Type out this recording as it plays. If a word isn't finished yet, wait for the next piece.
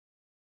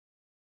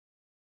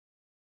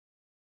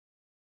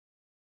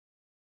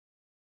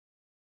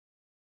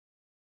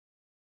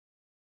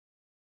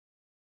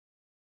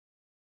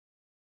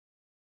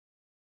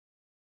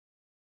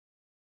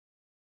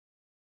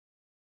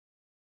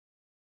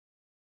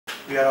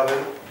we are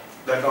aware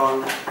that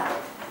on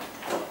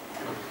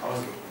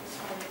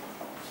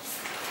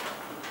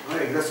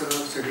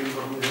setting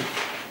for me.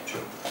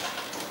 Sure.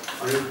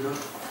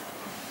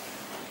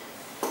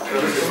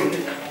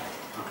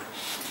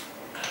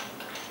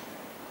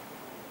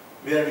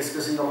 We are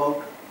discussing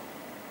about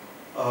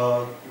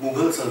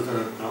Mughal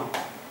Sultanate now.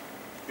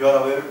 You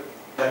are aware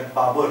that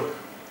Babur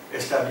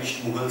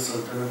established Mughal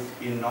Sultanate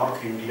in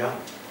North India.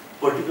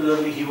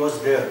 Particularly, he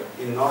was there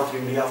in North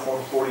India for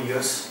 4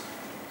 years.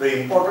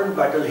 The important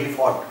battle he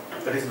fought,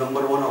 that is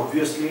number one,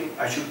 obviously,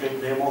 I should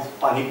take name of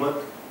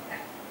Panipat,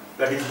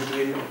 that is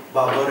between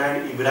Babur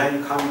and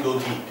Ibrahim Khan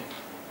Lodhi.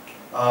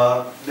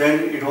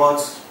 Then it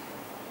was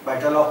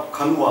Battle of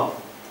Khanwa,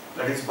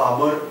 that is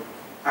Babur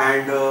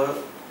and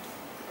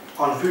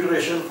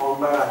confederation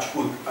formed by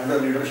Rajput under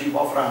leadership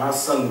of Rana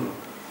Sangh.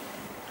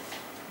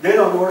 Then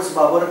onwards,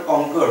 Babur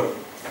conquered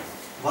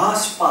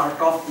vast part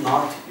of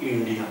North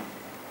India,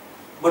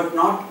 but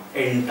not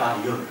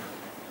entire.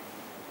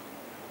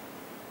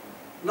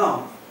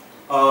 Now,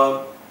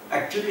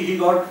 actually he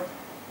got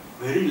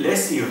very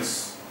less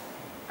years,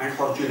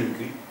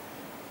 unfortunately,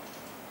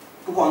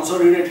 to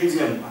consolidate his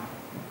empire.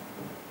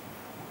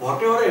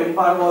 Whatever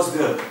empire was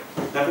there,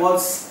 that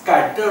was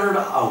scattered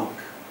out.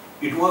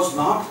 It was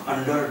not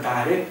under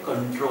direct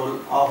control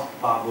of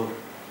Babur.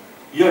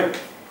 Yet,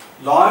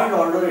 law and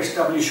order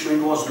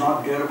establishment was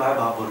not there by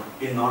Babur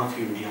in North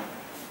India.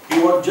 He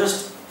was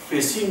just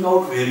facing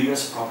out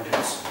various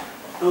problems.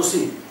 Now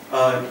see,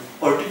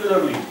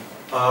 particularly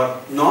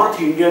North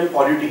Indian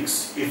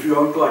politics, if you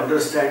want to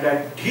understand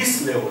at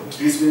this level,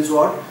 this means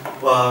what?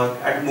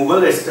 At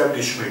Mughal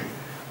establishment,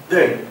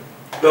 then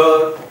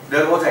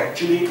there was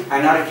actually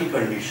anarchy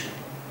condition.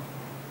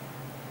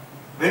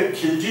 When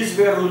Khiljis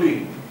were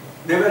ruling,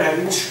 they were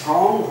having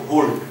strong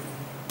hold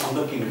on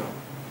the kingdom.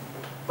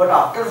 But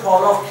after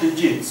fall of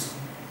Khiljis,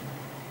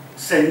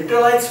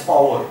 centralized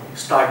power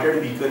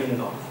started weakening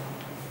off.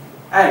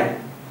 And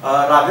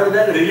rather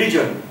than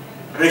religion,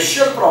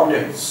 racial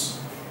problems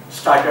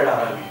started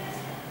arriving.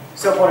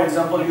 So for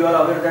example, you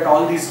are aware that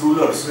all these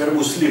rulers were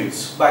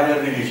Muslims by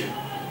their religion.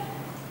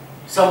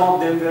 Some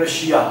of them were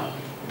Shia,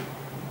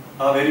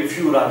 very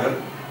few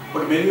rather,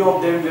 but many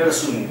of them were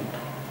Sunni.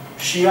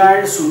 Shia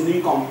and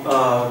Sunni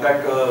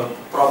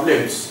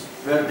problems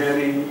were there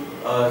in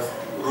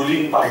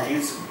ruling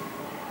parties.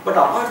 But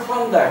apart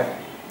from that,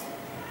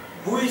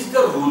 who is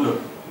the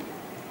ruler?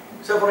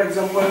 So for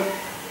example,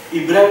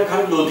 Ibrahim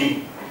Khan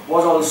Lodhi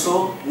was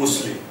also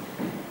Muslim.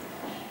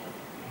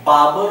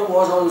 Babur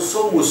was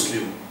also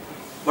Muslim,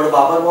 but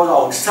Babur was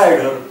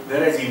outsider,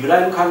 whereas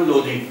Ibrahim Khan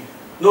Lodhi,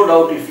 no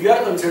doubt if you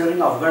are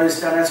considering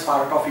Afghanistan as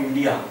part of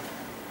India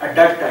at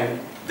that time,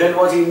 then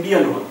was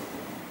Indian one.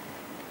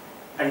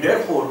 And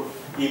therefore,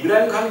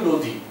 Ibrahim Khan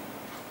Lodhi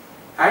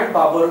and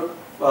Babur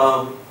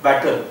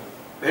battle,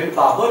 when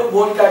Babur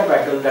won that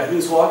battle, that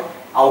means what?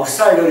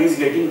 Outsider is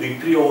getting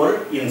victory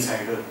over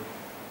insider.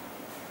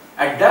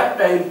 At that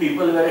time,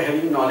 people were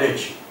having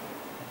knowledge.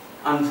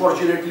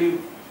 Unfortunately,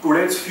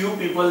 today's few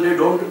people, they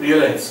don't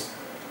realize.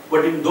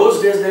 But in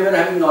those days, they were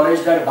having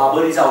knowledge that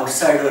Babur is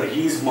outsider,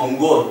 he is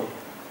Mongol,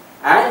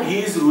 and he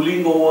is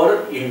ruling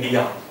over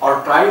India,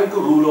 or trying to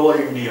rule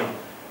over India.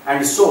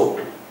 And so,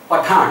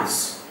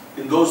 Pathans,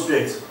 in those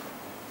days,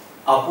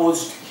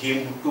 opposed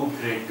him to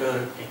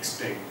greater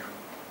extent.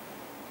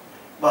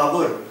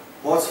 Babur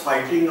was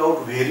fighting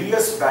out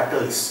various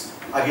battles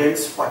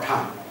against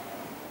Pathan.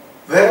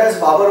 Whereas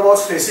Babur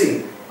was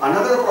facing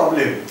another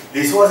problem,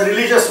 this was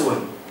religious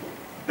one,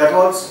 that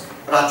was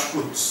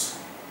Rajputs.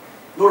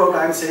 No doubt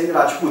I am saying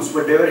Rajputs,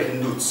 but they were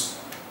Hindus.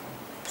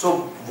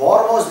 So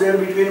war was there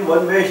between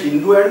one way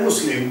Hindu and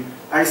Muslim,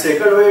 and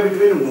second way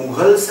between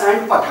Mughals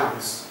and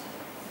Pathans.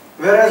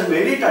 Whereas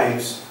many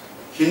times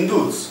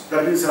Hindus,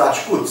 that means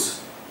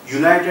Rajputs,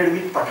 united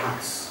with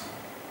Pathans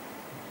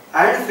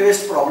and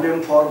faced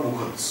problem for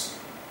Mughals,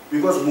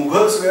 because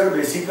Mughals were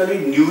basically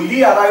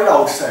newly arrived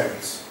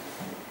outsiders.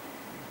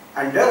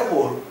 And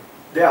therefore,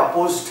 they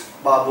opposed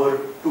Babur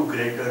to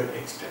greater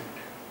extent.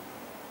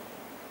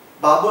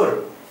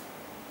 Babur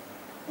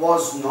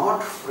was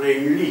not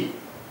friendly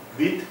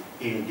with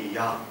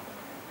India.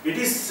 It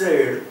is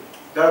said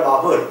that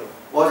Babur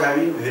was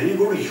having very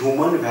good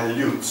human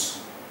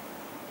values.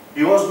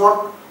 He was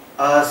not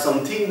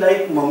something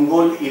like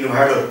Mongol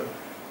invader.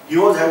 He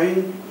was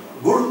having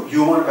good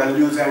human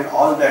values and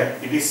all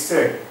that, it is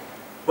said.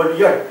 But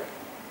yet,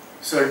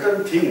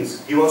 certain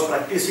things he was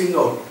practicing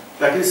out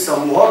that is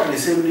somewhat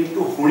resembling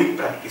to Hunic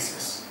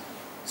practices.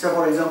 So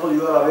for example,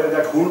 you are aware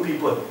that Hun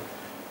people,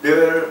 they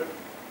were,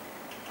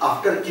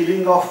 after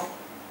killing of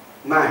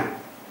man,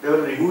 they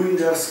were removing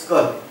their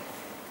skull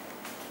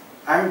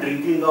and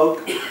drinking out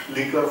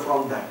liquor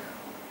from that.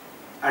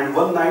 And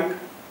one night,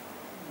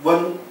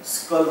 one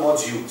skull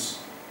was used.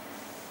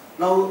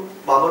 Now,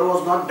 Babur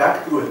was not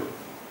that cruel,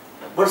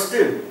 but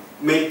still,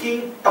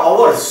 making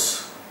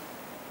towers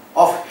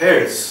of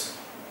heads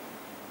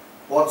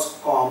was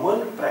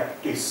common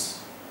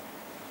practice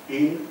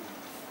in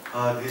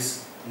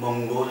this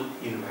Mongol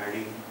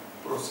invading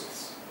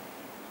process.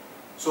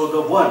 So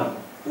the one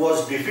who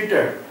was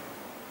defeated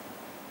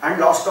and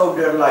lost out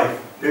their life.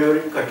 They were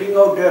cutting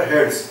out their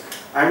heads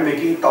and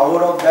making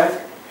tower of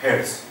that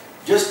heads.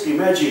 Just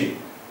imagine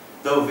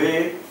the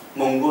way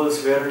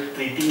Mongols were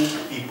treating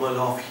people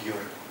of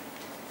here.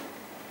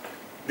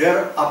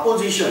 Their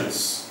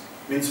oppositions,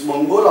 means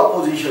Mongol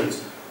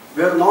oppositions,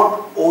 were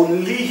not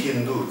only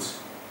Hindus,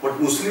 but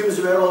Muslims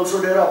were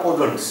also their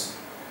opponents.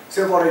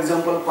 Say for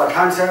example,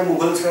 Pathans and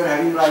Mughals were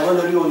having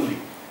rivalry only.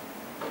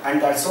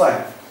 And that's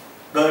why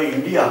the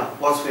India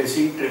was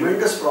facing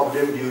tremendous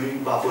problem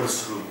during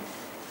Babur's rule.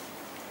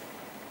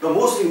 The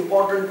most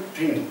important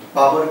thing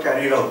Babur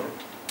carried out,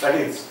 that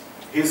is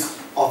his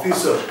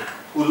officer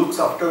who looks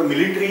after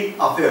military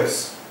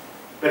affairs,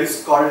 that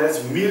is called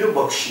as Mir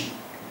Bakshi,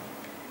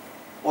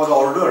 was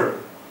ordered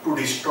to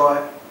destroy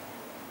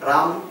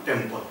Ram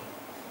temple,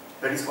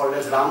 that is called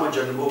as Rama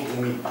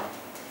Janmabhoomi,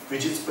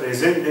 which is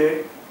present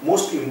day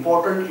most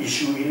important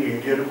issue in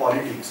Indian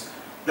politics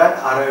that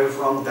arrived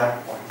from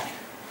that point.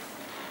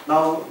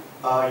 Now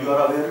you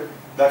are aware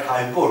that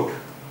High Court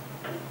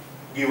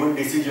given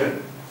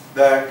decision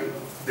that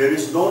there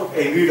is no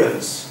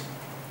evidence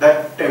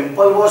that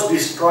temple was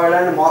destroyed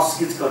and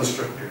mosque is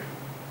constructed.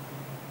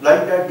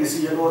 Like that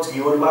decision was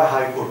given by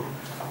High Court.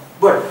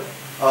 But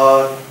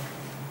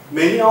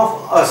many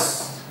of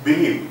us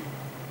believe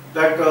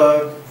that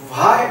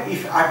why,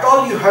 if at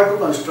all you have to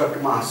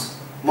construct mosque,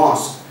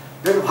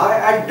 then why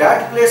at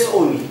that place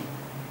only?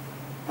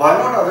 Why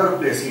not other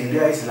place?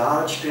 India is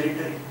large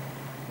territory.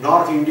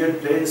 North Indian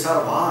plains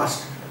are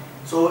vast.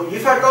 So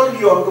if at all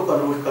you want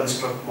to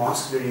construct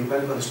mosque, then you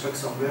can construct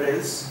somewhere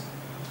else.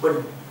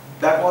 But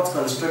that was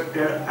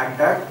constructed at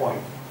that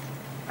point.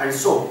 And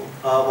so,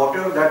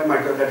 whatever that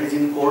matter, that is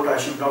in court, I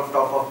should not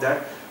talk of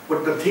that.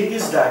 But the thing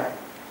is that,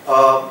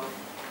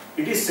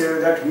 it is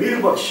said that Mir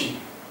Bakshi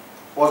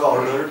was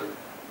ordered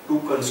to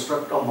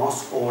construct a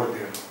mosque over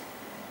there.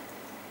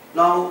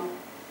 Now,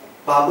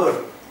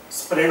 Babur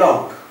spread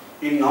out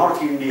in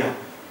North India,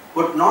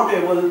 but not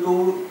able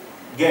to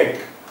get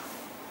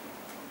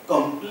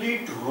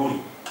complete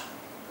rule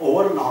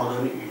over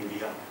northern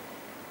India.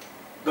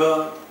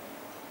 The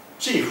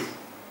chief,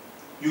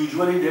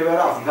 usually they were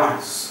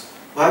Afghans.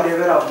 Why they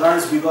were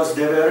Afghans? Because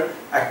they were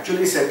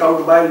actually set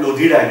out by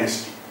Lodhi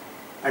dynasty,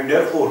 and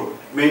therefore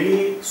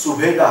many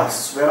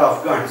Subedars were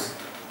Afghans.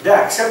 They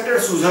accepted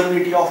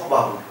suzerainty of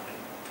Babur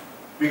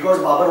because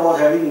Babur was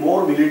having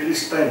more military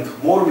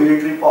strength, more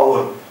military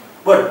power.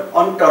 But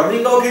on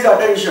turning out his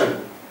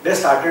attention, they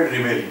started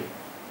rebelling.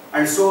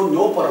 And so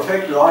no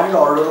perfect law and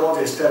order was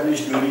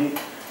established during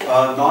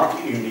North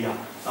India,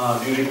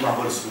 during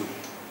Babur's rule.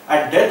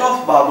 At death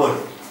of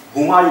Babur,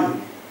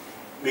 Humayun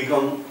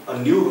became a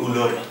new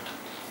ruler.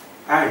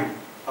 And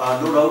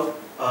no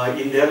doubt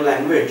in their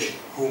language,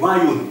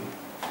 Humayun,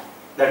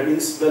 that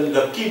means the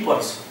lucky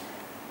person.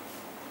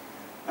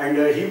 And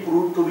he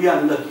proved to be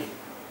unlucky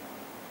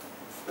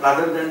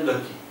rather than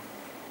lucky.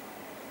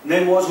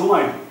 Name was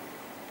Humayun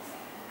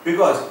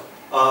because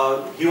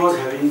he was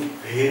having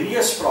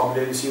various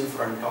problems in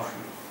front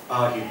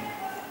of him.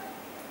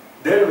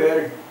 There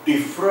were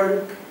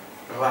different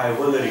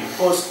rivalry.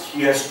 First,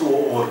 he has to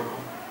overcome.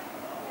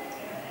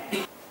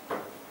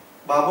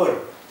 Babur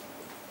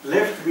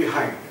left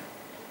behind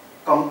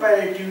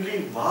comparatively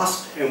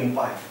vast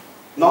empire,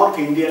 North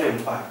Indian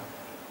empire,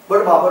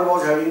 but Babur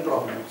was having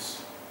problems.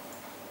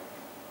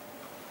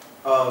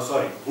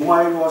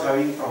 Humayun was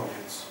having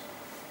problems.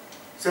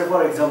 Say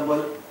for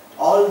example,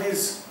 all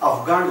these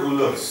Afghan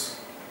rulers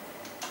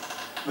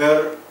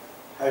were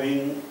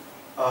having,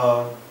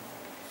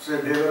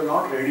 they were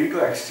not ready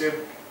to accept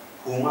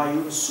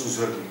Humayun's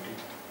suzerainty.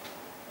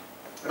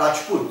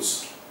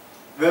 Rajputs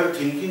were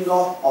thinking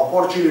of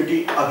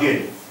opportunity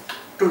again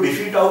to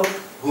defeat out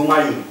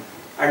Humayun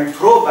and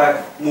throw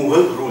back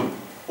Mughal rule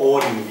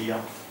over India.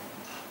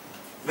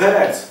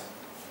 Whereas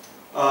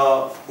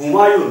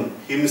Humayun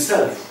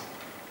himself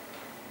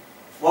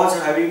was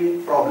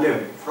having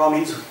problem from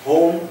his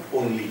home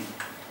only.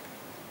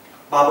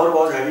 Babur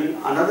was having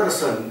another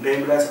son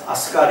named as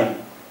Askari,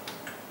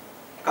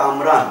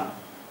 Kamran,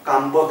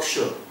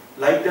 Kambaksha,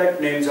 like that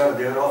names are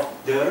there of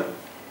their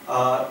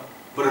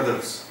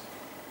brothers.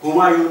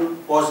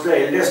 Humayun was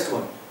the eldest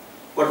one,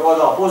 but was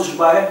opposed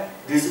by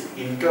this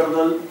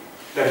internal,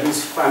 that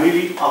is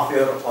family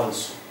affair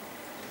also.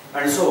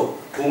 And so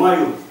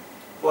Humayun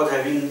was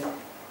having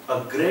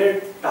a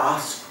great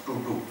task to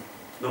do.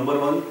 Number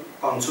one,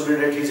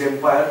 consolidate his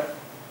empire.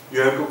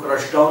 You have to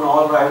crush down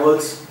all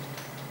rivals,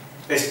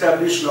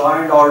 establish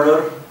law and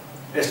order,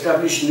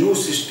 establish new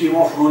system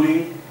of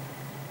ruling,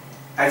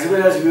 as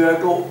well as he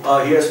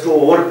has to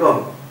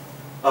overcome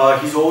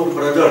his own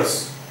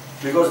brothers,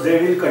 because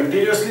they will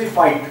continuously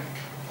fight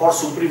for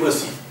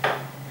supremacy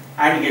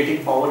and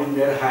getting power in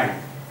their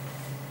hand.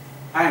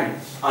 And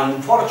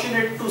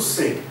unfortunate to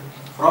say,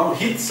 from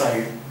his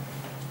side,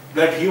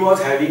 that he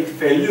was having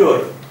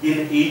failure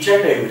in each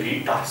and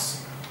every task.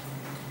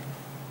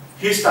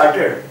 He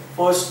started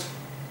first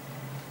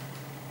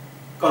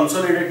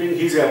consolidating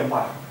his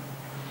empire.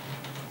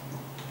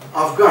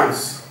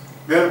 Afghans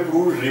were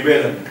proved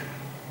rebellion.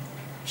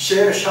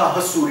 Sher Shah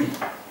Suri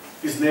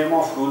is name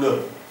of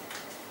ruler.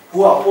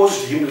 who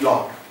opposed him a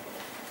lot.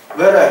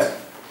 Whereas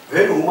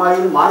when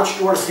Humayun marched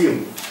towards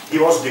him, he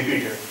was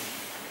defeated.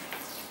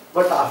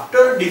 But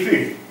after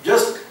defeat,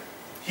 just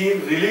he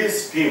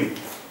released him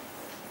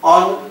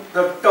on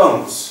the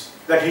terms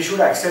that he should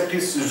accept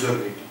his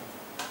suzerainty.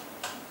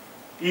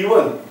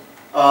 Even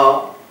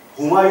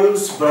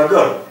Humayun's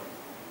brother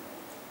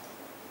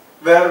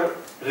were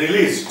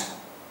released,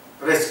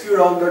 rescued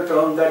on the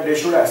term that they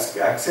should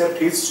accept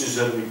his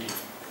suzerainty.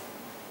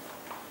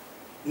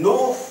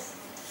 No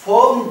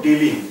firm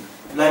dealing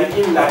like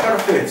in latter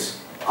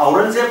phase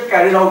Aurangzeb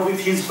carried out with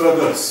his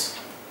brothers,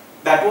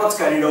 that was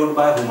carried out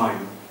by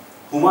Humayun.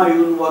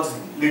 Humayun was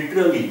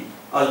literally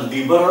a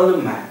liberal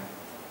man.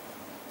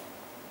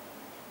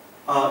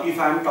 If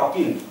I am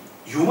talking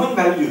human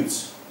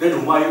values, then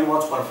Humayun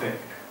was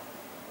perfect.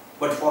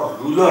 But for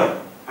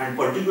ruler, and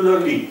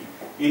particularly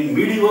in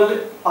medieval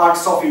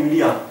parts of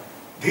India,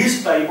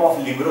 this type of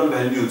liberal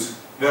values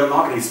were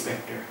not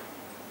respected.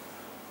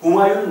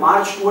 Humayun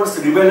marched towards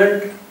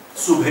rebelliant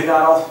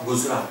Subedar of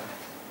Gujarat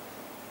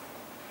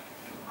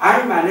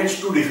and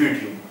managed to defeat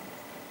him.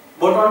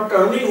 But on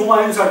turning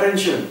Humayun's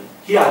attention,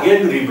 he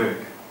again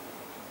rebelled.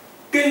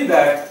 Till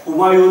that,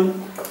 Humayun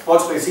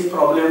was facing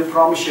problem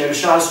from Sher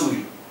Shah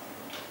Suri,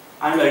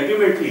 and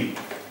ultimately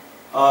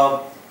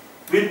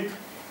with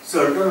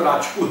certain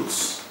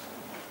Rajputs,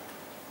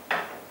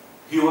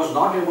 he was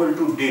not able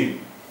to deal,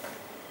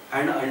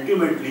 and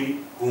ultimately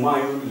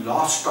Humayun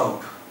lost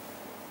out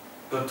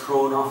the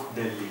throne of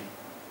Delhi.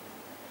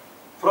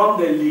 From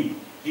Delhi,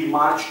 he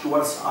marched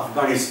towards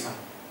Afghanistan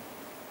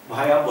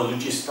via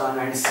Baluchistan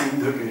and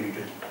Sindh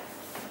territory.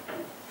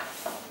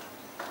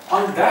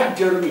 On that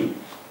journey,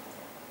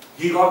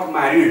 he got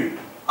married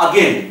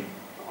again.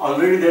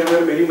 Already there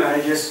were many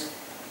marriages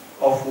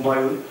of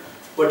Humayun,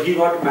 but he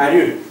got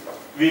married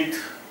with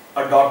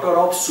a daughter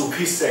of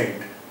Sufi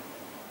saint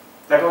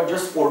that was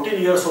just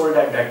 14 years old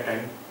at that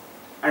time.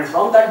 And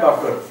from that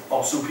daughter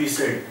of Sufi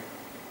saint,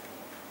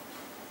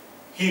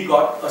 he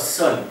got a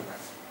son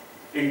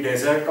in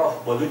desert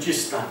of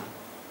Baluchistan.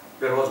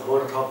 There was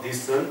birth of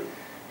this son.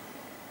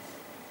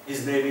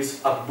 His name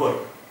is Akbar.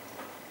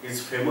 He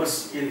is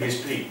famous in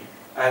history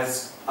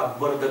as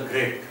Akbar the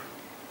Great.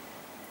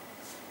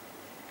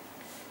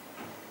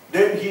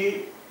 Then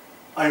he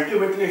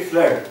ultimately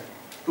fled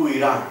to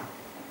Iran,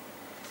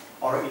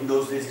 or in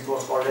those days it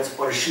was called as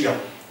Persia.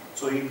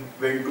 So he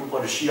went to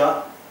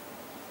Persia.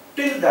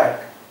 Till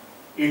that,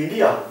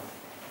 India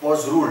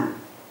was ruled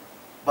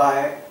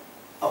by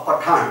a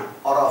Pathan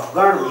or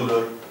Afghan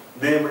ruler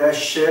named as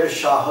Sher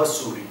Shah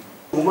Suri.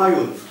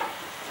 Humayun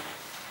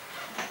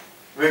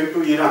went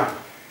to Iran,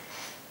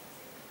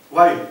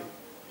 while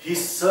his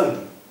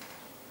son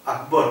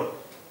Akbar,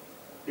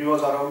 he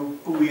was around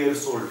 2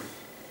 years old.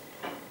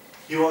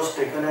 He was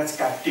taken as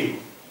captive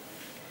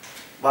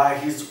by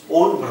his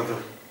own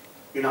brother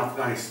in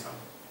Afghanistan.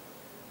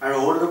 And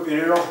over the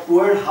period of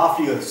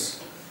 2.5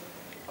 years,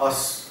 a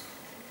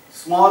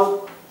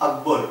small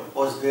Akbar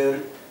was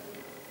there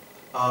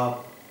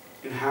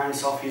in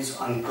hands of his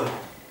uncle.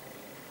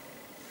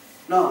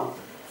 Now,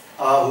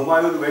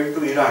 Humayun went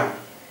to Iran,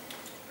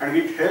 and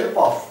with help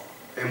of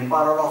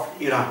Emperor of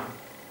Iran,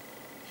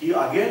 he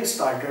again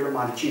started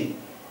marching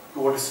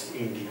towards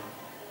India.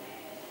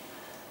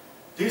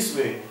 This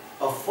way,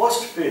 a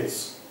first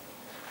phase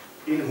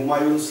in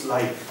Humayun's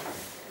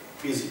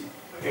life is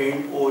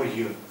end over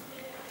here.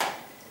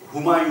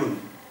 Humayun,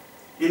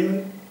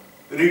 in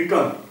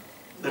return,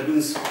 that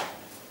means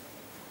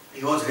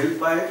he was helped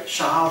by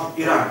Shah of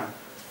Iran,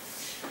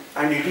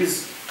 and it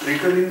is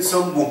written in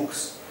some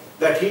books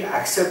that he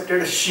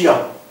accepted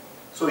Shia.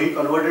 So he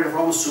converted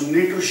from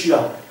Sunni to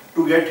Shia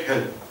to get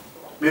help.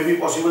 Maybe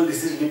possible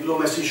this is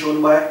diplomacy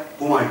shown by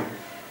Humayun,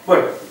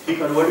 but he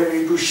converted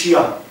into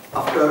Shia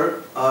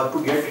after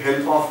to get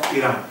help of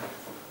Iran.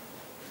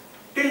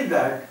 Till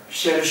that,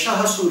 Sher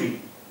Shah Suri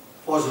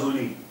was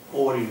ruling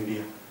over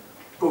India.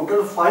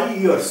 Total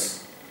 5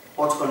 years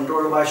was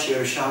controlled by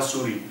Sher Shah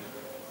Suri,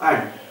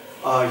 and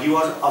he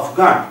was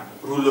Afghan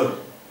ruler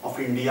of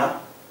India.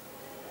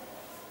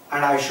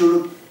 And I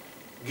should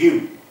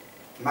give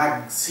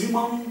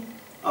maximum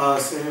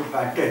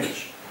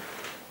advantage,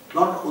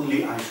 not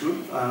only I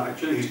should,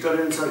 actually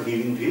historians are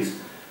giving this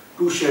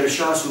to Sher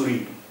Shah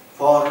Suri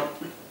for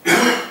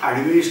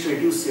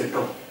administrative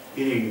setup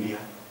in India.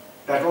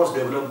 That was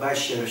developed by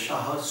Sher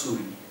Shah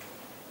Suri.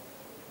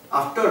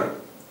 After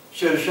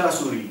Sher Shah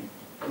Suri,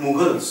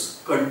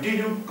 Mughals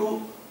continued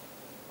to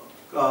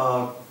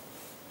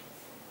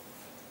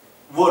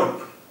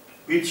work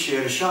with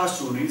Sher Shah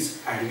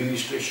Suri's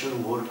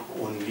administration work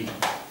only.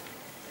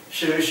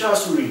 Sher Shah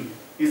Suri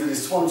is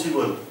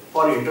responsible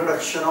for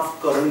introduction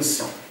of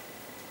currency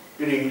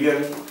in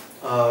Indian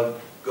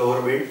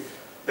government,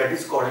 that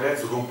is called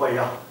as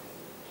Rupaya.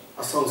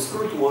 A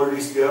Sanskrit word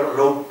is there,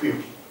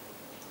 Raupya.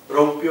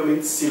 Raupya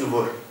means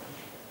silver.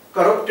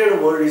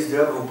 Corrupted word is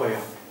there,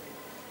 Rupaya.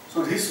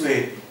 So this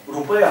way,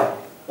 Rupaya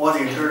was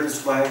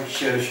introduced by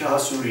Sher Shah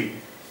Suri,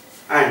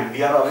 and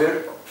we are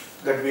aware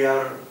that we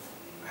are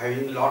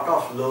having lot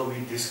of love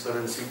with this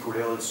currency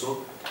today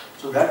also.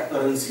 So that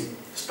currency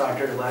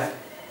started by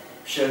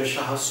Sher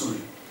Shah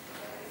Suri.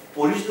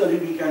 Originally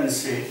we can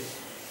say,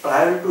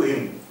 prior to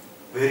him,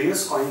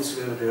 various coins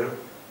were there.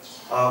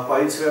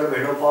 Coins were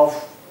made up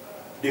of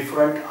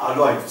different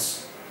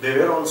alloys. They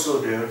were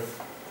also there.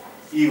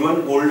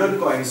 Even golden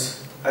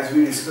coins, as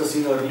we discussed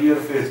in earlier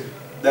phase,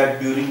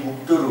 that during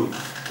Gupta rule,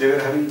 they were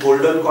having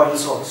golden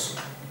coins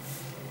also.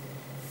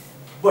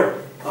 But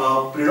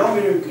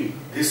predominantly,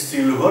 this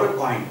silver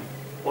coin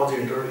was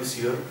introduced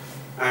here,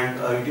 and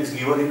it is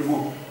given in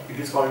book. It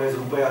is called as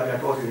Rupaya,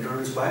 that was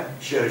introduced by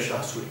Sher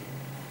Shah Suri.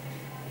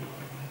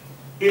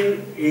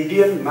 In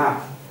Indian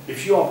map,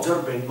 if you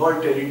observe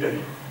Bengal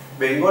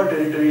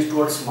territory is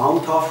towards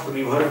mouth of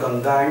river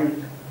Ganga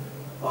and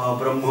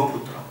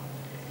Brahmaputra.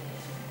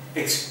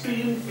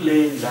 Extreme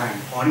plain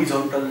land,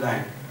 horizontal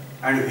land,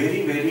 and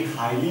very, very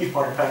highly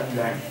fertile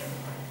land.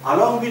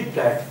 Along with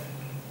that,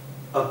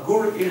 a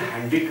good in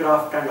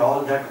handicraft and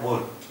all that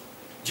work.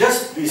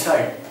 Just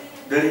beside,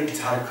 there is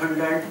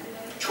Jharkhand and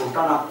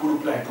Chota Nagpur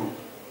plateau,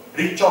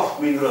 rich of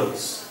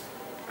minerals,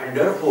 and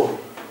therefore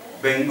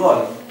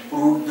Bengal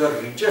proved the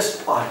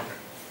richest part.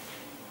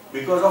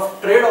 Because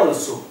of trade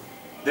also,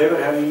 they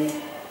were having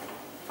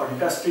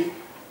fantastic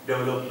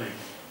development.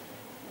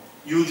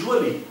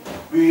 Usually,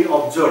 we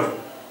observe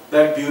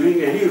that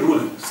during any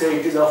rule, say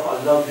it is of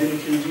Alauddin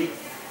Khilji,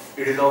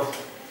 it is of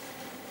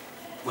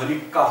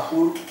Malik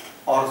Kafur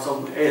or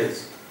some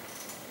else,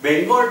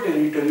 Bengal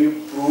territory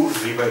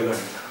proved rebellion.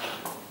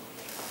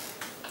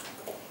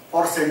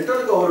 For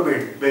central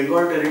government,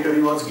 Bengal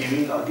territory was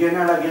giving again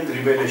and again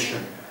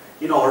rebellion.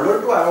 In order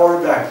to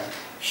avoid that,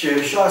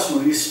 Sher Shah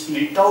Suri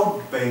split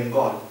out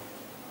Bengal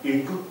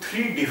into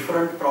 3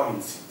 different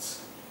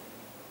provinces.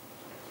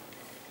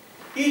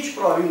 Each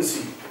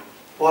province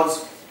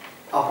was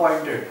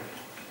appointed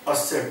a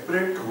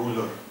separate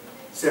ruler,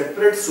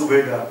 separate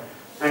subedar,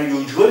 and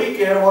usually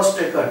care was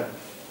taken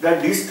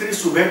that these 3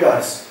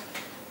 subedars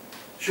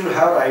should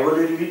have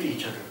rivalry with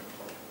each other.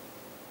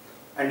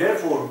 And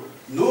therefore,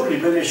 no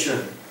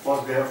rebellion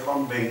was there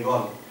from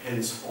Bengal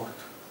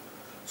henceforth.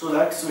 So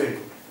that's why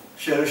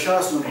Sher Shah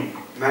Suri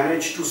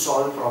managed to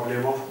solve the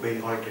problem of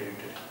Bengal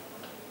territory.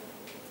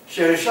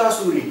 Sher Shah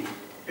Suri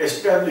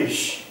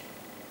established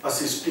a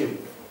system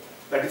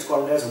that is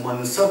called as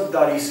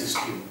Mansabdari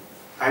system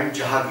and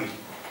Jahagir.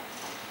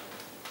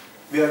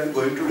 We are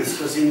going to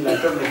discuss in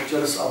later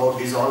lectures about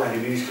this all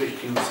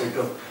administrative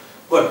setup.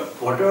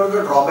 But what are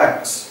the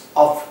drawbacks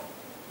of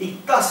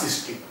Ikta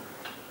system?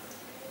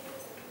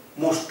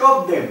 Most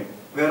of them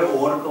were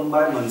overcome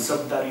by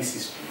Mansabdari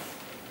system.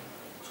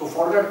 So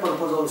for that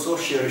purpose also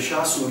Sher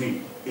Shah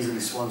Suri is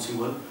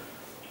responsible.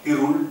 He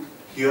ruled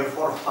here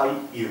for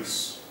 5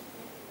 years.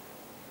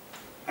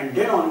 And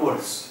then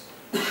onwards,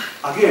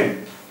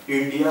 again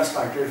India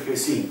started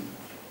facing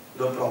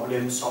the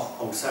problems of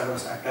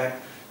outsiders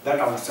attack. That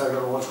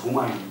outsider was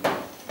Humayun.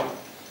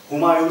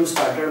 Humayun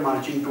started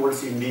marching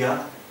towards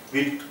India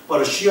with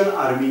Persian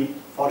army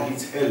for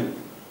his help.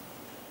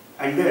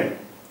 And then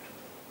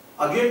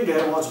again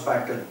there was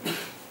battle.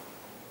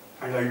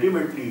 And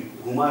ultimately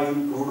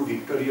Humayun proved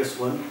victorious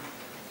one.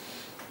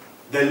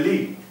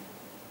 Delhi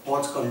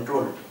was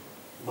controlled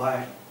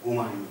by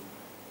Humayun.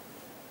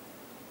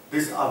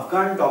 This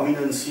Afghan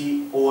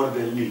dominancy over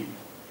Delhi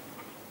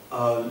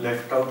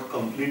left out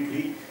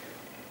completely,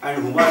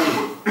 and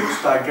Humayun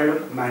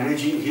started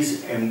managing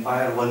his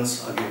empire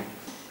once again.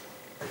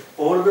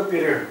 Over the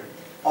period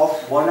of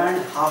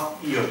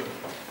 1.5 years,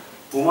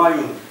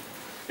 Humayun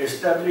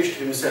established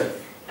himself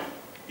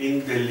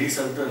in Delhi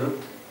Sultanate.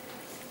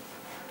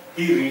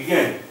 He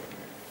regained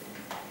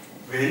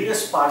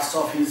various parts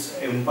of his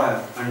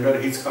empire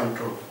under his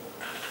control.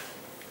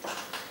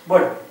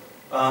 But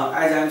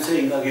as I am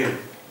saying again,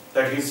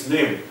 that his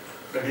name,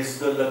 that is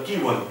the lucky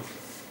one,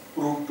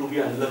 proved to be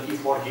unlucky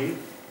for him.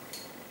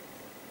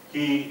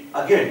 He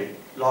again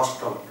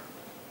lost out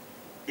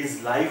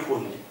his life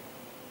only.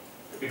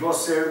 It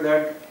was said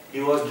that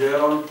he was there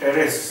on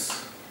terrace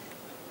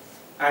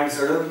and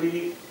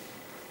suddenly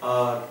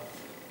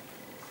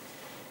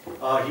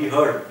he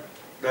heard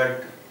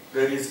that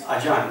there is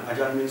Ajan.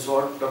 Ajan means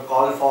what? The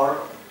call for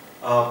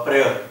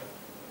prayer.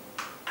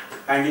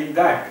 And in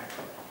that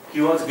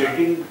he was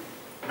getting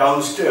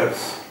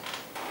downstairs,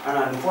 and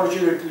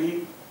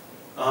unfortunately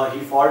he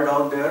fell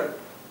down there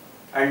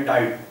and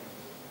died.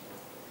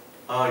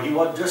 He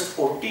was just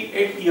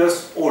 48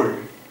 years old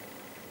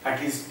at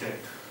his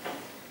death,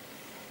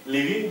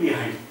 leaving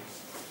behind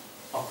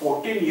a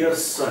 14-year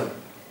son,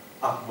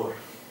 Akbar.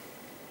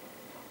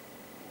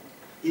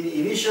 In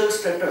initial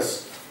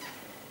status,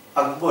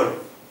 Akbar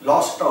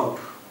lost out.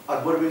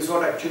 Akbar means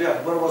what? Actually,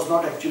 Akbar was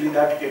not actually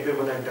that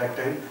capable at that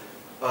time.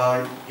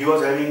 He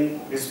was having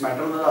his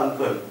maternal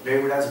uncle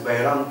named as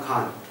Behram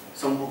Khan.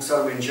 Some books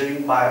are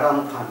mentioning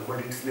Bayram Khan, but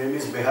its name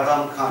is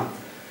Behram Khan.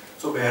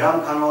 So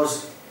Behram Khan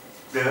was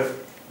there.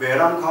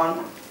 Behram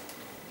Khan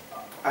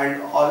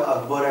and all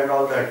Akbar and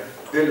all that,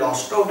 they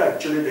lost out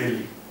actually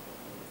Delhi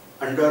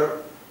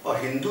under a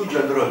Hindu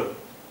general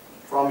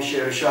from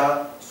Sher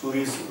Shah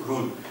Suri's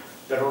rule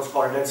that was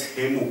called as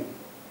Hemu.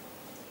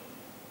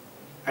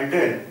 And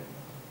then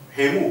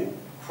Hemu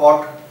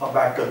fought a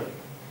battle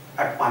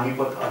at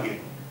Panipat again.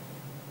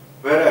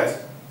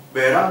 Whereas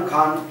Behram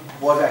Khan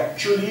was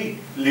actually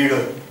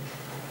leader,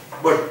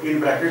 but in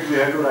bracket we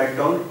have to write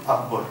down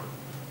Akbar.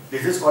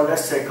 This is called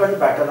as Second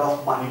Battle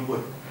of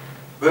Panipat,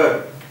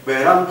 where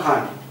Behram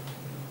Khan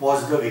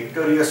was the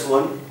victorious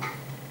one.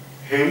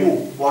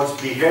 Hemu was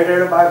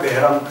beheaded by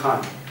Behram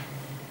Khan,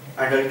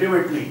 and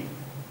ultimately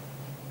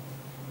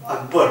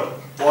Akbar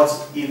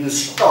was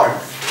installed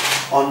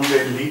on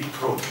Delhi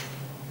throne.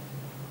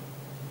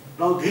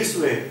 Now this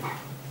way,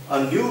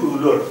 a new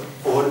ruler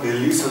over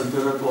Delhi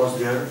Sultanate was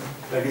there,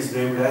 that is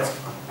named as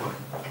Akbar.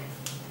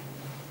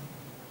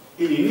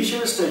 In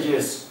initial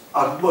stages,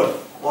 Akbar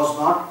was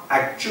not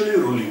actually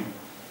ruling.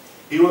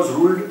 He was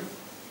ruled,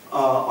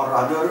 or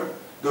rather,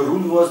 the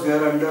rule was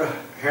there under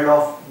head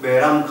of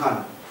Behram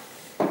Khan.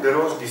 There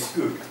was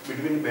dispute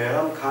between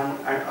Behram Khan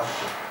and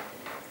Akbar.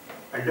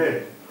 And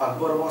then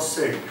Akbar was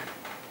sent,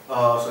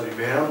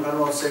 Behram Khan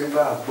was sent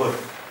by Akbar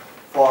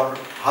for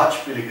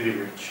Hajj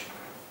pilgrimage.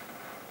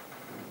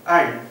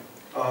 And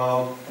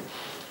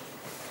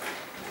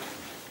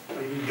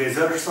in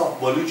deserts of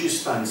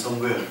Baluchistan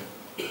somewhere,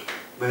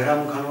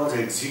 Behram Khan was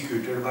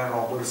executed by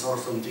robbers or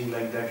something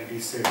like that, it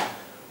is said.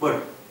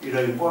 But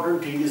the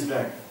important thing is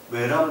that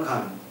Behram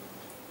Khan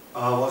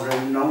was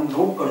having now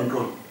no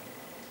control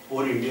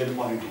over Indian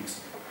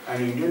politics,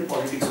 and Indian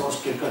politics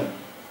was taken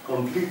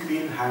completely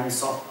in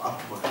hands of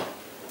Akbar.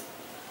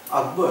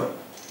 Akbar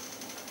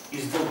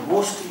is the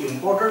most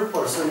important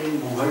person in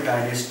Mughal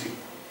dynasty.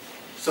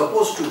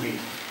 Supposed to be,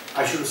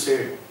 I should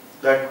say,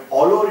 that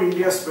all over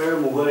India spread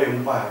Mughal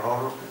empire,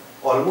 or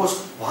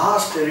almost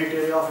vast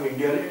territory of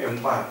Indian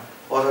empire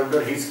was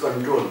under his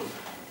control.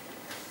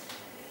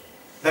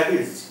 That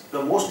is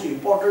the most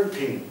important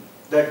thing,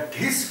 that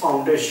this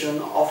foundation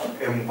of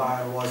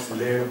empire was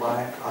laid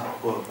by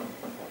Akbar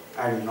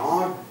and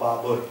not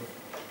Babur.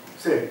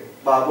 Say,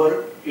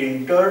 Babur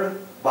entered,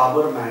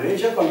 Babur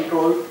managed a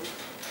control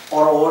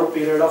for over a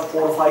period of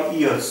 4 or 5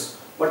 years.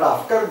 But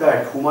after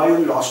that,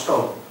 Humayun lost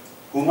out.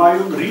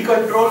 Humayun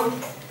recontrolled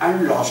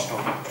and lost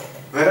out.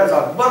 Whereas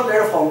Akbar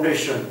laid a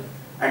foundation,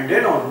 and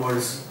then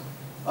onwards,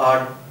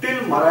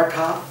 till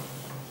Maratha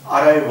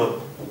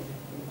arrival,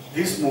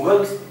 this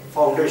Mughal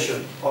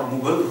foundation or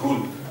Mughal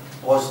rule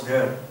was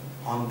there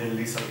on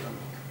Delhi Sultanate.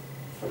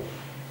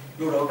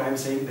 No doubt I am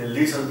saying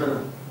Delhi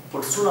Sultanate,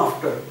 but soon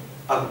after,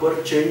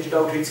 Akbar changed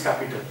out his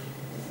capital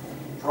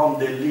from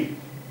Delhi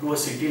to a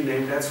city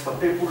named as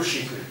Fatehpur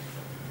Sikri,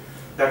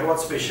 that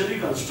was specially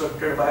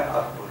constructed by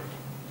Akbar.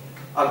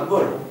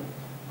 Akbar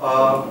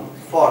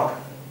fought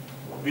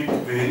with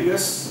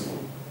various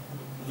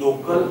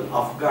local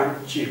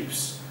Afghan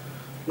chiefs.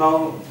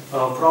 Now,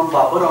 from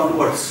Babur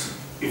onwards,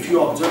 if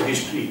you observe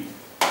history,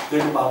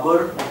 then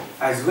Babur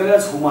as well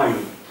as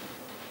Humayun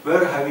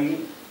were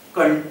having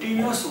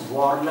continuous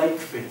warlike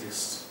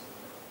phases.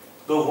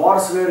 The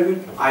wars were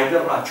with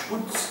either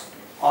Rajputs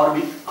or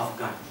with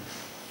Afghan.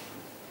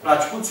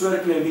 Rajputs were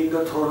claiming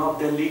the throne of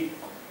Delhi,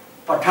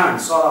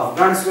 Pathans or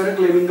Afghans were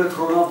claiming the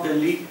throne of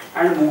Delhi,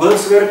 and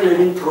Mughals were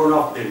claiming throne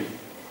of Delhi.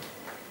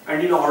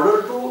 And in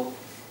order to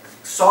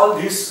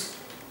solve this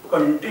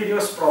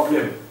continuous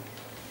problem,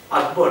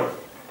 Akbar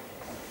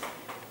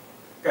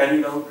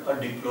carried out a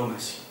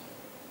diplomacy.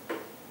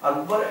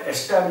 Akbar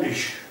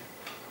established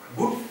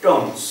good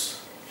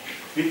terms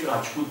with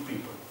Rajput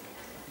people.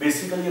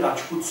 Basically,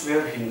 Rajputs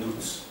were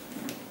Hindus.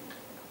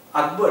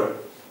 Akbar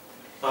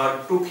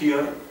took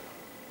here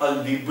a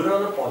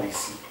liberal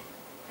policy.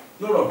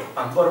 No doubt,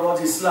 Akbar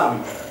was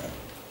Islamic,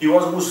 he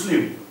was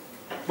Muslim,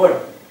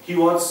 but he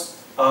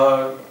was,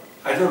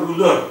 as a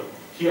ruler,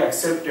 he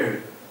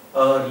accepted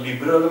a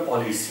liberal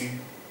policy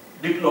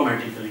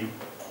diplomatically.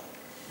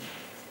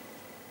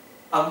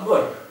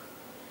 Akbar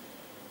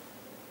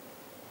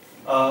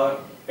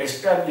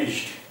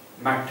established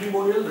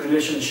matrimonial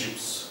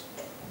relationships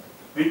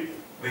with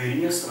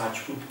various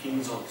Rajput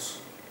kings also.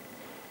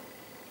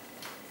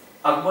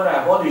 Akbar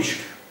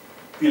abolished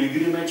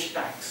pilgrimage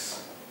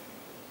tax,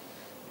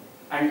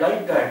 and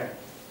like that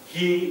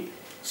he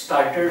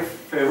started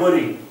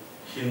favoring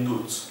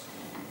Hindus,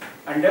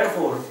 and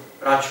therefore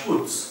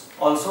Rajputs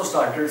also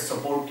started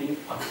supporting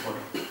Akbar.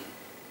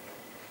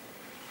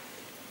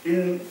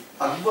 In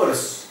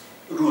Akbar's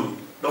rule,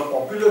 the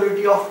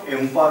popularity of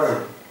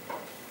emperor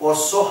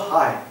was so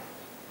high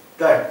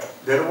that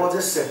there was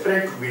a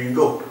separate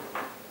window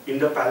in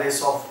the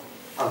palace of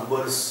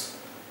Akbar's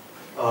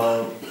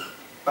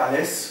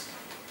palace,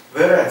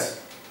 whereas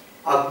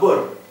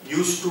Akbar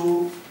used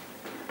to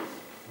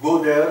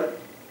go there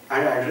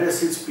and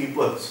address his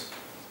peoples,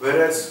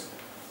 whereas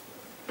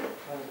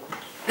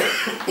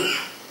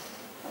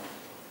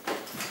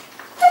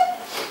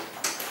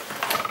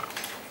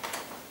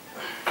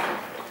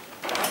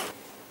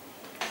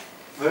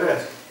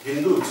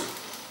Hindus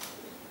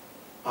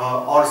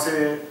or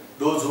say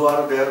those who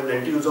are their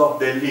natives of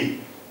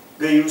Delhi,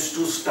 they used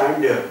to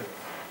stand there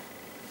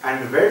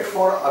and wait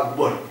for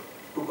Akbar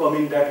to come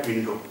in that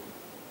window.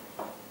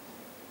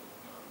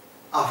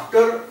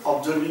 After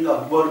observing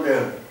Akbar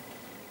there,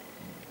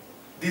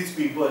 these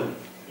people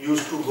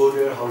used to go to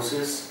their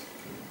houses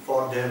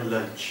for their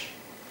lunch.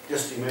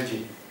 Just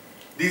imagine,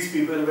 these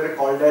people were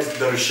called as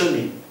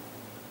Darshani.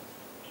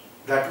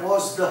 That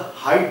was the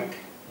height,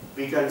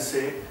 we can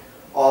say,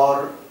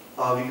 or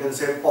we can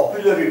say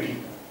popularity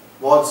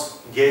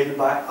was gained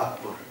by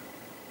Akbar.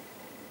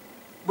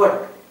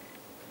 But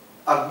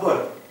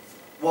Akbar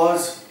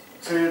was,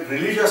 say,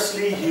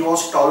 religiously he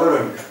was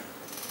tolerant,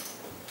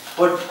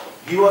 but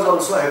he was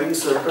also having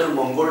certain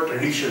Mongol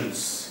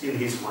traditions in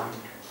his mind.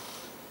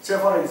 Say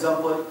for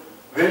example,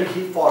 when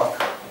he fought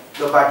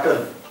the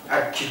battle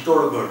at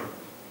Chittorgarh,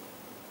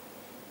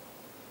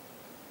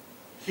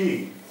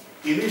 he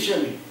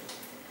initially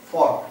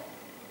fought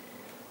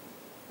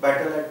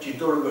battle at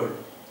Chittorgarh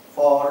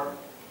for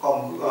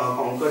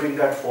conquering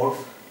that fort.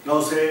 Now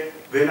say,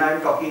 when I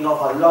am talking of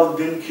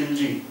Alauddin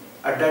Khilji,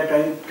 at that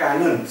time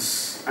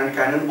cannons and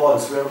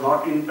cannonballs were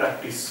not in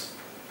practice.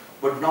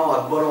 But now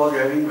Akbar was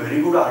having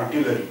very good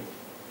artillery.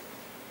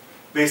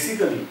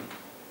 Basically,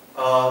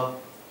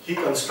 he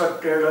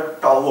constructed a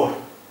tower,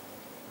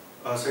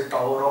 say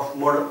tower of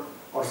mud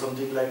or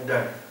something like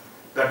that,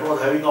 that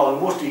was having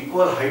almost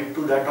equal height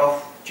to that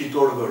of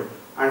Chittorgarh.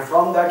 And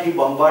from that he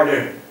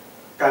bombarded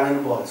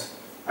cannonballs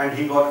and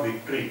he got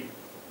victory.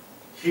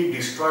 He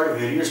destroyed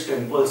various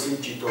temples in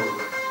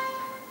Chittorgarh.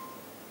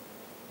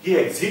 He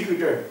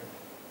executed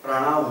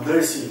Rana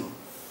Uday Singh,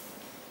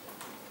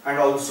 and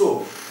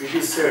also it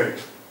is said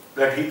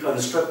that he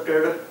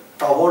constructed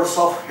towers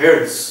of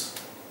heads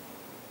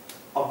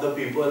of the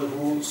people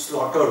who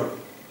slaughtered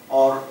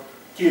or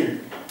killed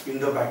in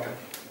the battle.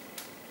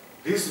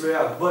 This way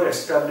Akbar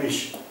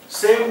established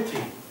same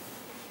thing.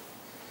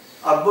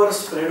 Akbar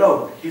spread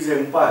out his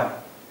empire.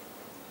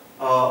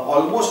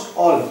 Almost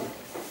all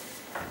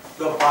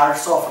the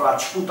parts of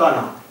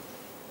Rajputana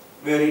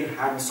were in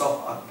hands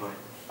of Akbar.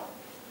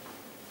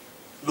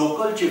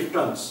 Local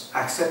chieftains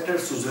accepted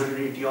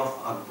suzerainty of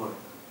Akbar,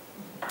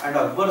 and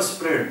Akbar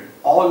spread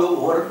all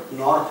over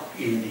North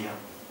India.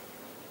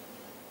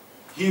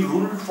 He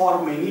ruled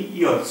for many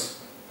years,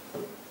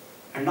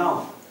 and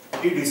now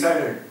he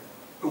decided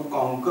to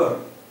conquer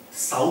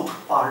south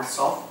parts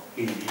of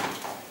India.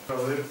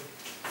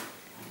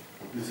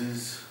 This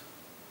is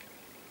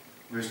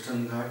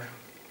Western Ghat,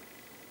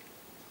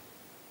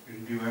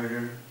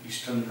 divided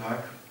Eastern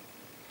Ghat,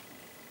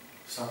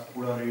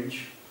 Satpura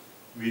range,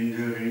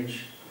 Vindhya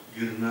range,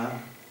 Girnar,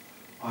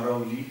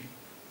 Arauli,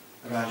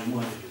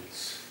 Rajmahal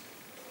hills.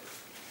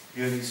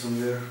 Here is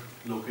somewhere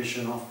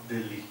location of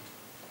Delhi.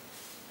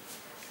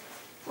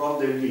 From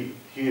Delhi,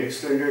 he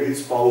extended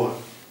his power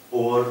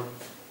over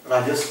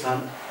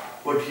Rajasthan,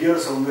 but here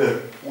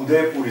somewhere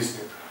Udaipur is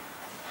there,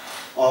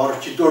 or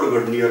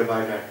Chittorgarh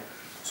nearby that.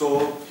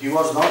 So he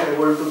was not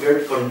able to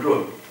get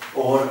control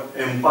over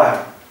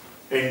entire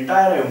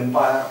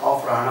empire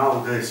of Rana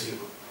Uday Singh.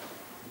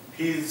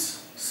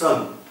 His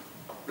son,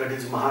 that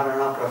is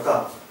Maharana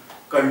Pratap,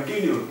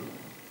 continued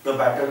the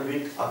battle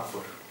with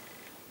Akbar.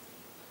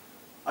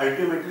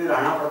 Ultimately,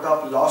 Rana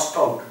Pratap lost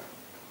out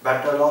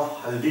battle of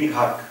Haldi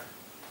Ghat,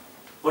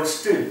 but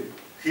still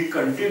he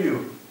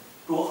continued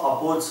to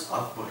oppose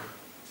Akbar.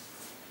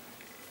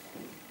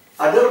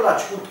 Other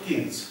Rajput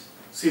kings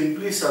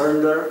simply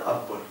surrendered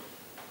Akbar.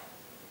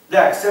 They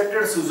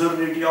accepted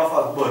suzerainty of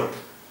Akbar.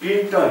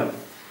 In turn,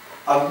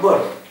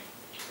 Akbar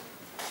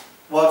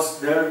was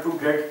there to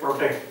get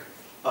protection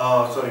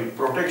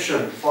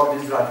for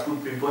these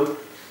Rajput people.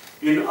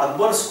 In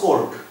Akbar's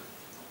court,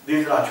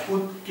 these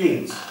Rajput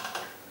kings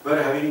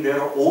were having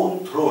their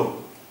own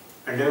throne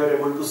and they were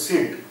able to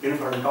sit in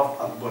front of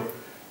Akbar.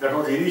 That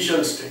was the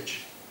initial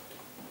stage.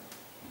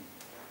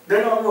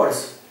 Then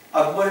onwards,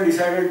 Akbar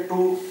decided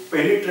to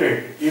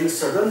penetrate in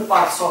southern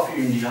parts of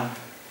India.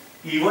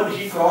 Even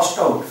he crossed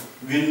out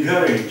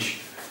Vindhya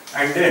range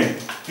and then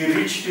he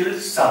reached till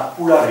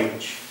Satpura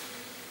range.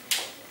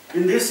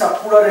 In this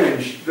Satpura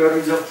range, there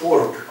is a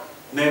fort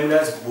named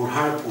as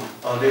Burhanpur.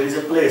 There is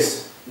a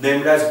place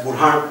named as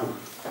Burhanpur.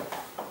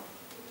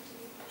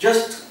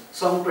 Just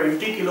some 20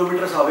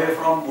 kilometers away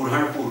from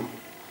Burhanpur,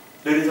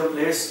 there is a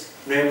place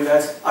named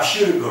as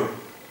Ashirgarh,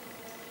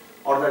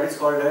 or that is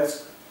called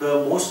as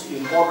the most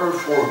important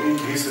fort in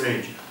this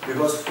range,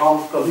 because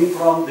coming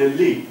from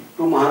Delhi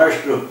to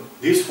Maharashtra,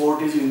 this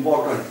fort is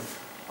important.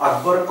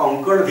 Akbar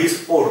conquered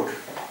this fort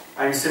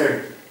and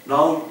said,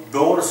 now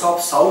doors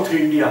of South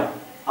India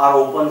are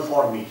open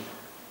for me.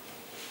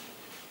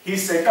 He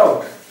set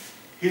out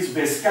his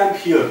base camp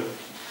here,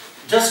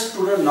 just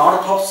to the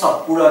north of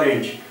Satpura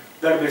range.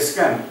 That base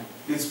camp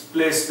is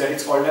place that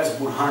is called as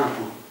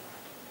Burhanpur.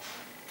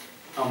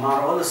 A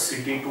marvelous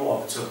city to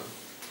observe.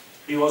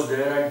 He was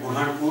there at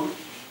Burhanpur.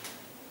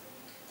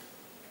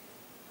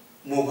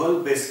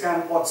 Mughal base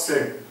camp was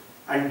set,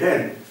 and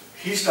then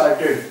he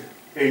started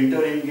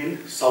entering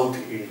in South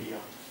India.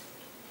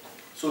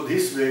 So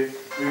this way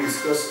we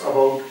discuss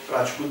about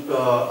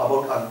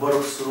about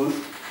Akbar's rule.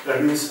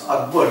 That means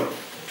Akbar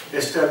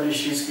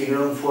established his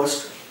kingdom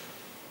first.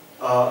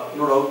 No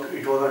doubt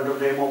it was under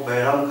the name of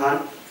Behram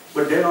Khan.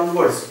 But then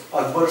onwards,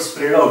 Akbar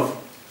spread out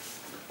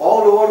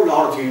all over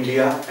North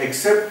India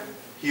except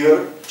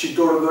here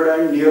Chittorgarh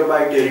and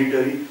nearby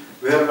territory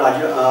where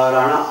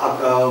Maharana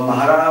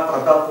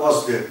Pratap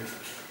was there.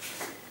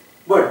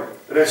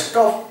 Rest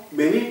of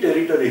many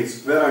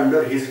territories were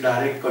under his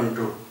direct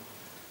control.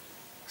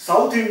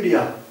 South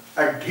India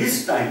at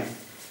this time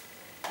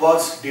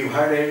was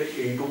divided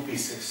into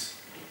pieces.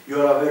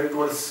 You are aware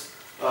towards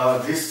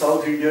this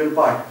South Indian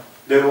part,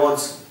 there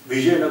was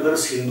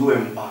Vijayanagar's Hindu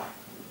Empire.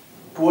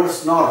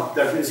 Towards north,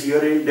 that means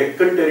here in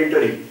Deccan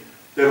territory,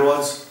 there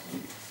was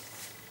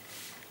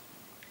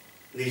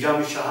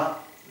Nizam Shah,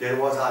 there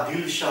was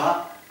Adil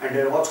Shah, and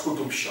there was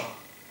Qutub Shah.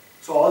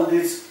 So all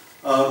these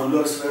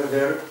rulers were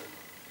there.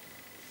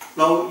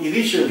 Now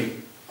initially,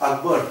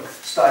 Akbar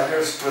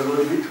started struggle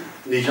with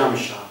Nizam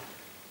Shah,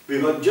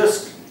 because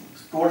just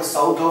towards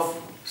south of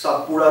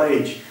Satpura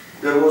range,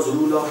 there was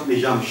rule of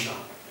Nizam Shah.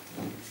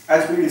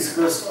 As we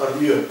discussed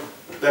earlier,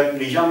 that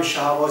Nizam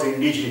Shah was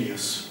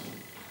indigenous.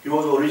 He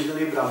was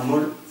originally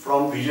Brahmin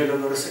from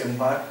Vijayanagar's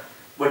empire,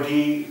 but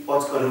he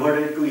was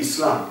converted to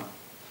Islam.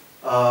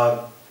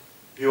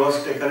 He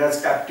was taken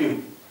as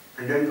captive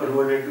and then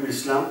converted to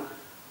Islam.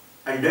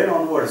 And then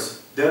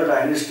onwards, their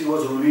dynasty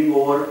was ruling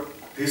over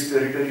this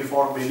territory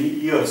for many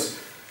years.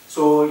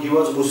 So he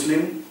was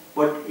Muslim,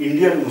 but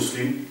Indian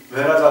Muslim,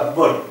 whereas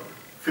Akbar,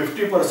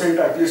 50%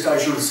 at least I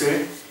should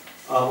say,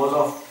 was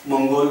of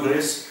Mongol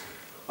race.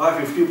 Why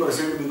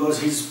 50%?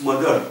 Because his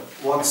mother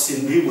was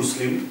Sindhi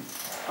Muslim,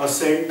 a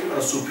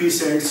Sufi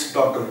saint's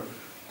daughter,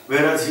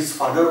 whereas his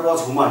father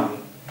was Humayun.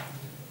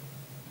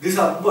 This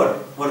Akbar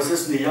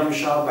versus Nizam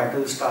Shah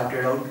battle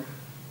started out.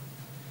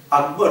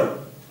 Akbar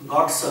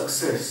got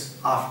success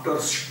after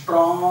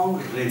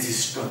strong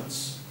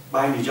resistance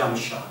by Nizam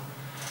Shah.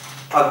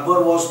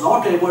 Akbar was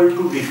not able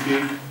to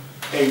defeat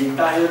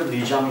entire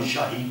Nizam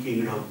Shahi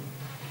kingdom.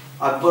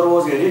 Akbar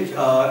was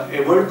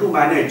able to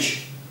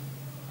manage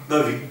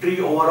the victory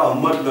over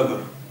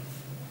Ahmednagar,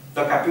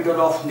 the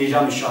capital of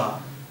Nizam Shah.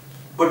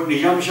 But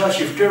Nizam Shah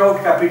shifted out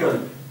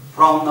capital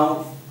from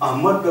now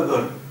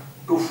Ahmednagar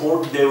to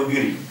Fort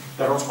Devgiri,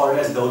 that was called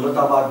as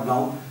Daulatabad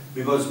now,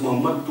 because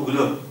Muhammad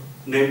Tughlaq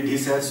named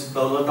this as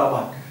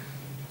Daulatabad.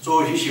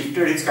 So he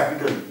shifted his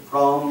capital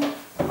from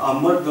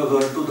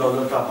Ahmednagar to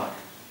Daulatabad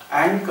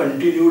and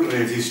continued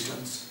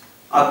resistance.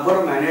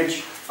 Akbar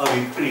managed a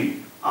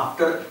victory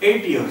after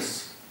 8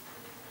 years,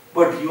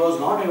 but he was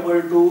not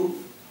able to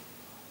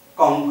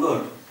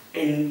conquer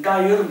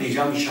entire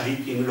Nizam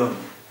Shahi kingdom.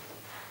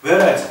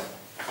 Whereas,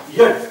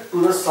 yet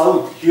to the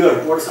south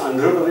here towards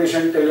Andhra Pradesh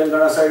and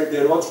Telangana side,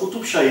 there was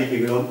Qutub Shahi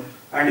kingdom,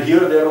 and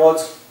here there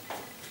was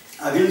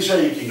Adil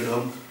Shahi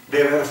kingdom.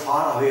 They were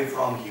far away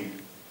from him.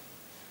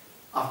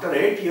 After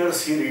 8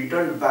 years, he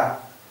returned back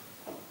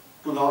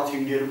to North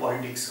Indian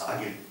politics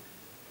again.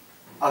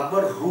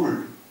 Akbar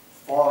ruled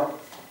for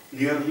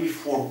nearly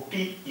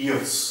 40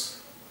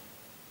 years.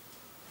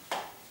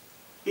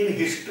 In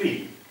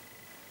history,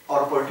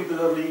 or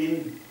particularly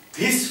in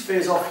this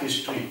phase of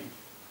history,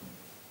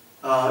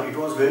 it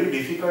was very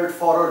difficult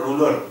for a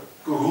ruler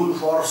to rule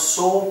for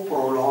so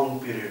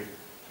prolonged period.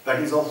 That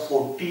is of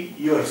 40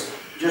 years.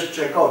 Just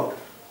check out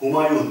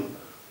Humayun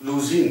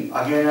losing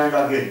again and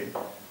again.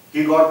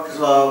 He got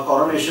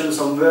coronation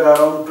somewhere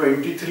around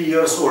 23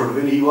 years old,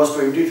 when he was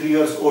 23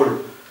 years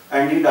old,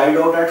 and he died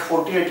out at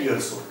 48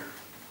 years old.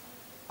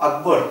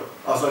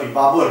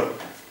 Babur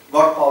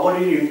got power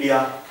in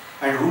India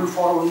and ruled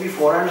for only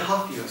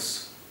 4.5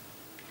 years.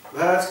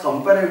 Whereas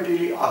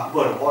comparatively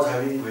Akbar was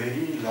having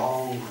very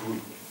long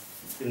rule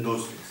in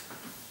those days.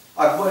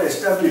 Akbar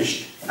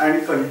established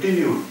and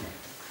continued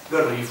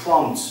the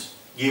reforms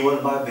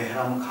given by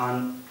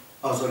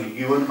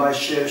given by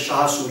Sher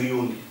Shah Suri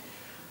only.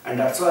 And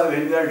that's why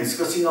when we are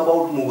discussing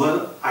about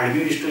Mughal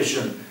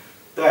administration,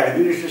 the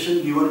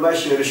administration given by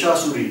Sher Shah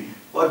Suri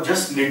was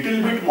just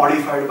little bit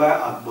modified by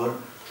Akbar.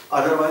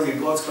 Otherwise it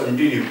was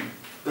continued.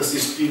 The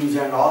systems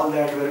and all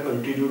that were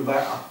continued by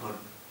Akbar.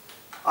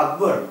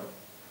 Akbar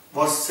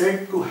was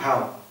said to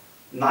have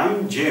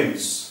 9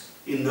 gems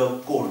in the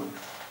court.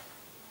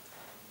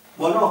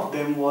 One of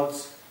them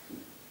was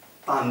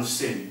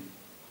Tansen.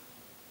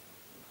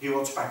 He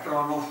was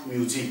patron of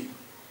music.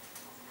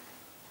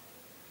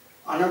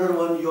 Another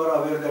one you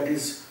are aware, that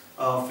is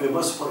a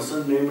famous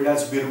person named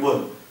as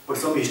Birbal. But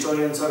some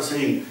historians are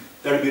saying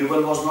that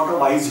Birbal was not a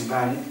wise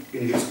man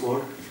in his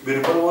court.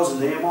 Birbal was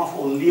the name of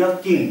only a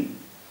king.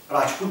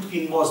 Rajput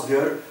king was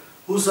there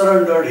who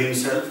surrendered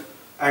himself,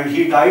 and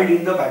he died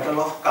in the battle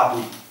of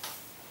Kabul.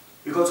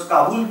 Because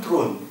Kabul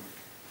throne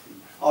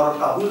or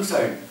Kabul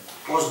side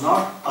was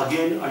not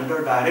again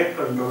under direct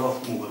control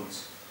of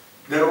Mughals.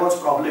 There was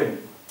problem.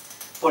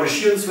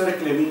 Persians were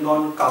claiming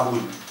on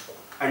Kabul,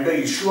 and the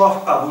issue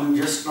of Kabul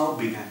just now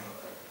began.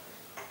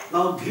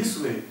 Now this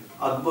way,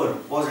 Akbar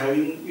was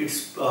having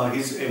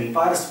his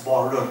empire's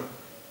border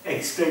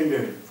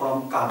extended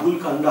from Kabul,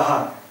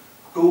 Kandahar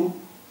to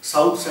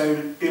south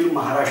side till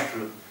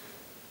Maharashtra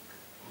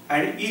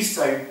and east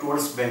side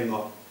towards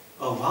Bengal.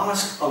 A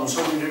vast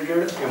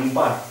consolidated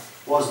empire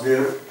was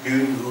there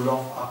during the rule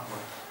of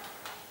Akbar.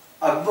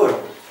 Akbar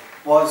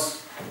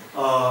was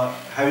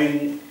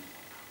having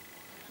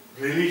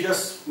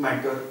religious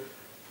matter,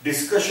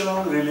 discussion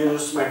on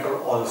religious matter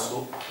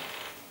also,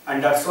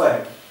 and that's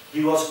why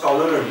he was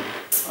tolerant.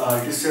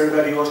 It is said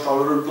that he was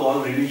tolerant to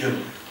all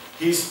religion.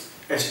 he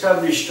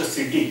established a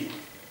city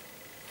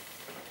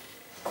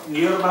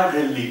nearby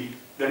Delhi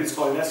that is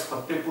called as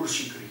Fatehpur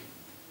Sikri,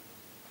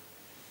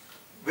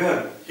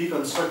 where he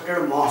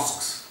constructed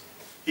mosques,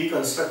 he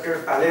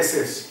constructed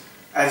palaces,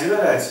 as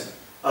well as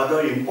the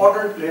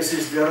important place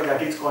is there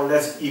that is called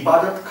as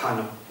Ibadat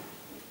Khana.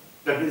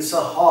 That means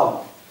a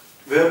hall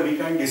where we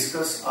can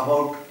discuss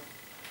about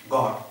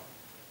God.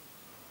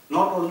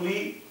 Not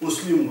only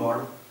Muslim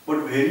God, but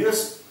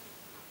various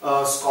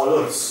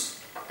scholars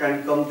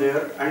can come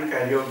there and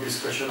carry out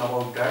discussion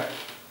about that.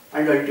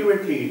 And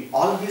ultimately,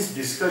 all this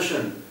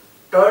discussion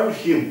turned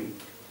him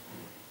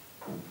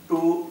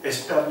to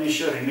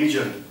establish a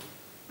religion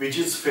which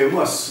is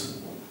famous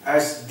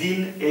as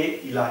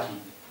Din-e-Ilahi.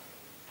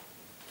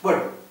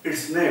 But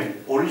its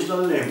name,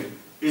 original name,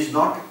 is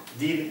not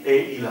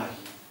Din-e-Ilahi.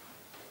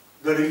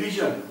 The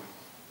religion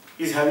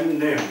is having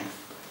name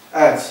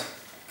as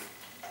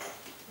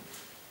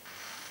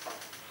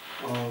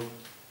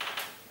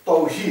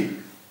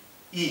Tawheed-e-Ilahi.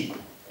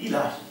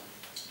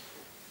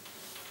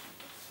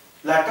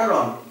 Later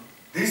on,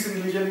 this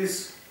religion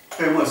is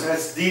famous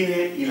as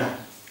Din-e-Ilahi.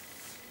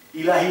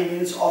 Ilahi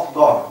means of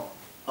God,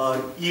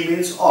 E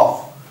means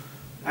of,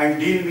 and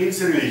Din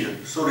means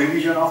religion. So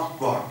religion of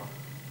God.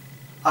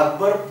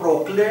 Akbar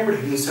proclaimed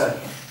himself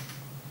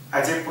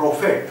as a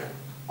prophet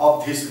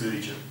of this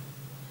religion.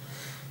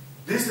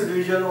 This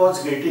religion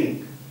was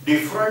getting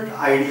different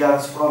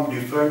ideas from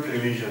different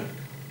religion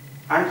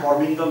and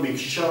forming a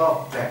mixture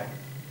of that.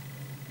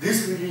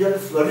 This religion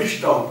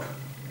flourished out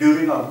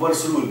during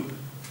Akbar's rule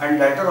and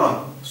later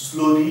on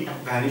slowly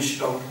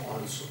vanished out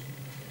also.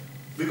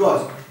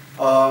 Because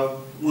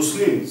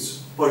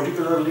Muslims,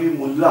 particularly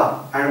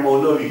Mullah and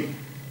Maulavi,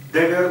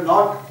 they were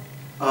not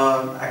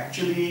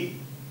actually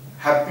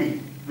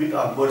happy with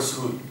Akbar's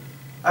rule,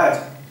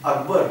 as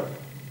Akbar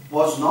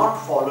was not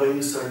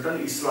following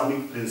certain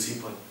Islamic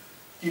principle.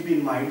 Keep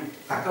in mind,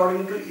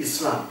 according to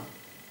Islam,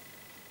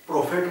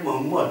 Prophet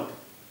Muhammad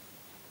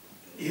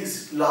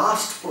is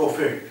last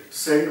prophet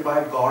sent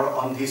by God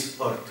on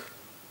this earth.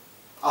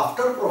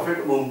 After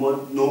Prophet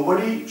Muhammad,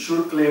 nobody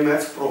should claim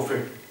as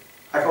prophet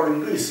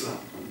according to Islam.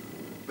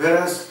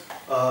 Whereas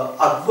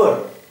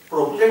Akbar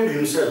proclaimed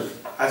himself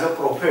as a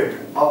prophet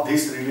of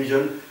this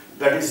religion,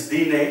 that is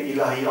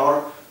Din-e-Ilahi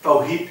or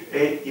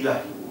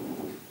Tawheed-e-Ilahi.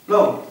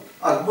 Now,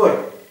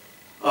 Akbar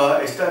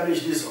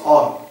established this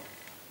all.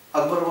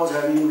 Akbar was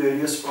having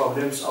various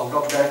problems. Out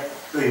of that,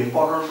 the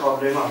important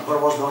problem, Akbar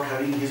was not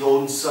having his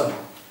own son.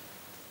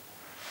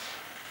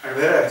 And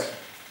whereas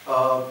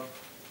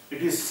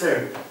it is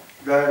said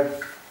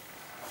that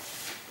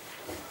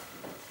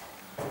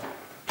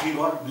he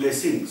got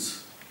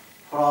blessings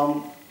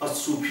from a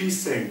Sufi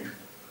saint,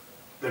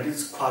 that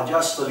is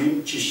Khwaja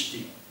Salim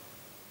Chishti,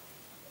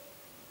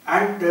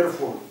 and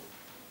therefore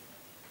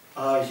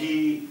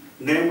he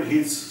named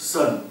his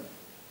son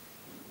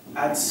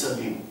as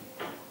Salim.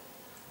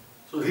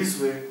 So this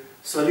way,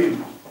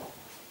 Salim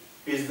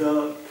is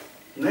the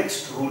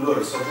next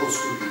ruler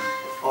supposed to be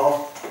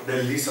of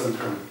Delhi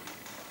Sultanate.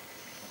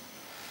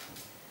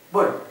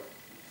 But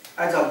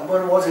as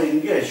Akbar was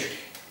engaged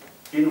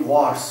in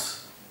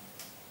wars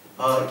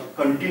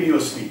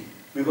continuously,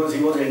 because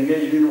he was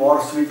engaged in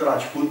wars with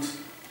Rajputs,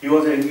 he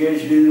was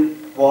engaged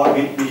in war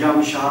with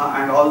Nizam Shah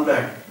and all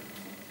that,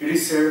 it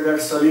is said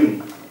that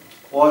Salim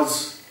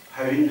was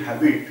having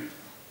habit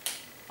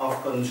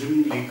of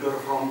consuming liquor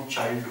from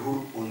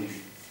childhood only.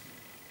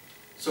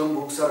 Some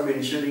books are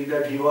mentioning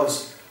that he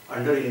was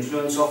under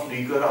influence of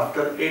liquor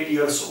after 8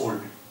 years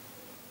old,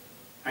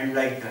 and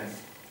like that.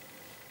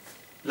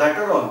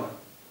 Later on,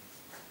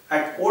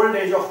 at old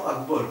age of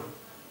Akbar,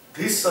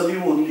 this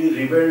Salim only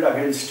rebelled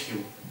against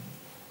him,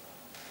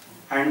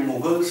 and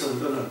Mughal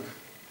Sultanate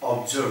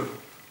observed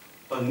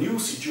a new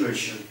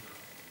situation,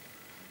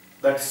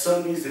 that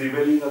son is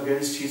rebelling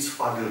against his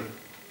father,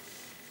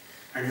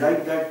 and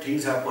like that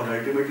things happen.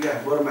 Ultimately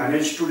Akbar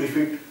managed to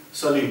defeat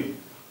Salim,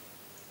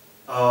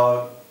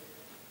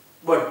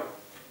 but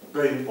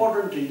the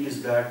important thing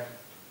is that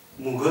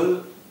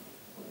Mughal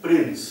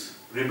prince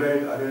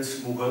rebelled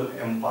against Mughal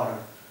empire.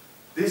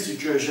 This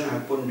situation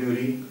happened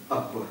during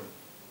Akbar.